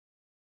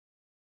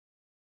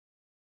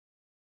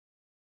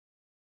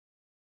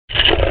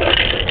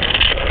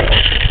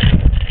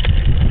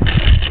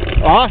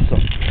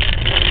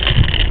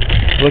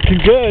Looking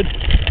good.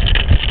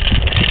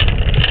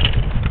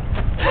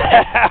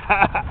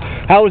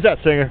 How was that,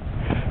 Singer?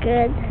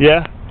 Good.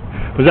 Yeah?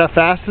 Was that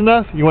fast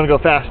enough? You want to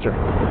go faster?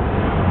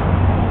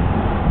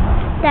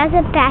 That's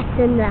not fast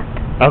enough.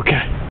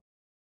 Okay.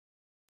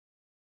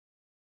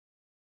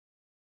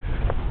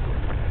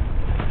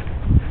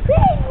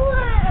 Big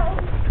one!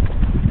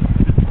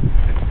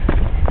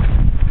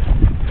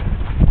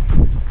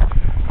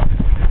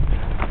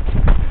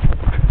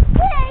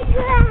 Big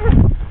one!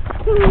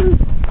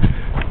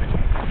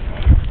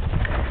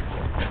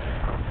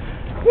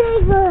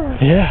 Big one!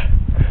 Yeah.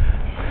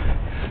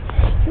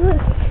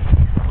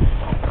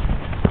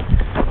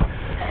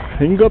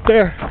 You can go up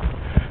there.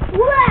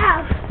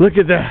 Wow! Look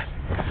at that.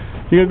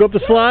 You gonna go up the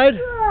slide?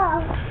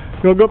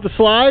 You wanna go up the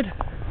slide?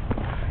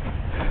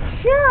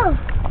 Sure.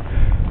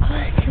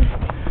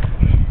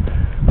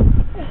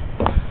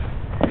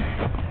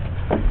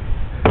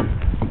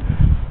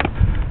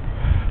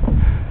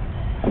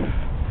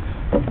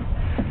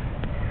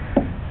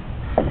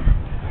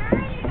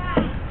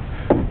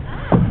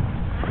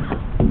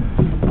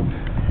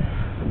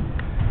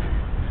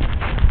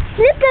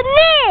 Look at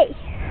me!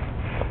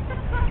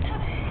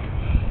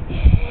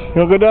 You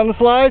wanna go down the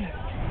slide?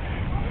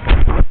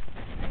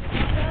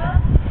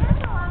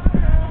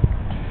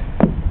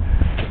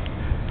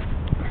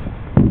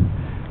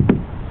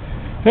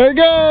 There it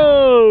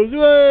goes!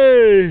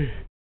 Way!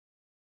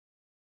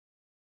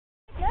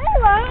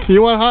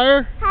 You want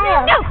higher?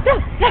 Higher! No!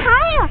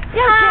 Higher!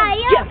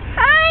 Higher!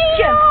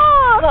 Higher!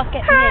 Look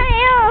at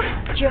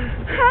me! Jump!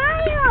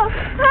 Higher!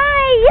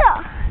 Higher!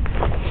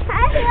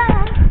 Higher!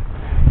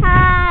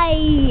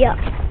 Higher!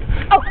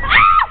 Oh!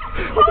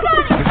 Hold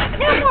on!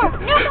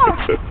 No more!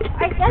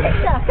 Alright, that's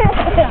enough.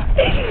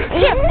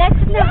 Yeah,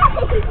 that's enough.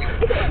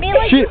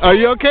 Mila, Are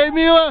you okay,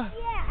 Mila?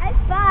 Yeah, I'm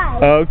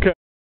fine. Okay.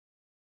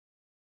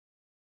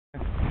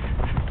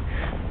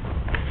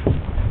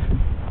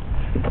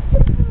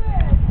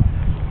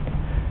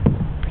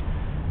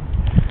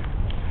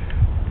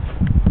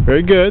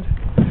 Very good.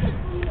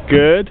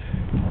 Good.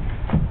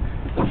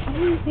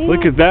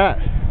 Look at that.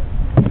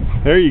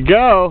 There you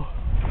go.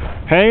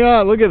 Hang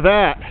on, look at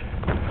that.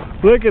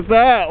 Look at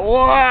that.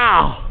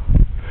 Wow.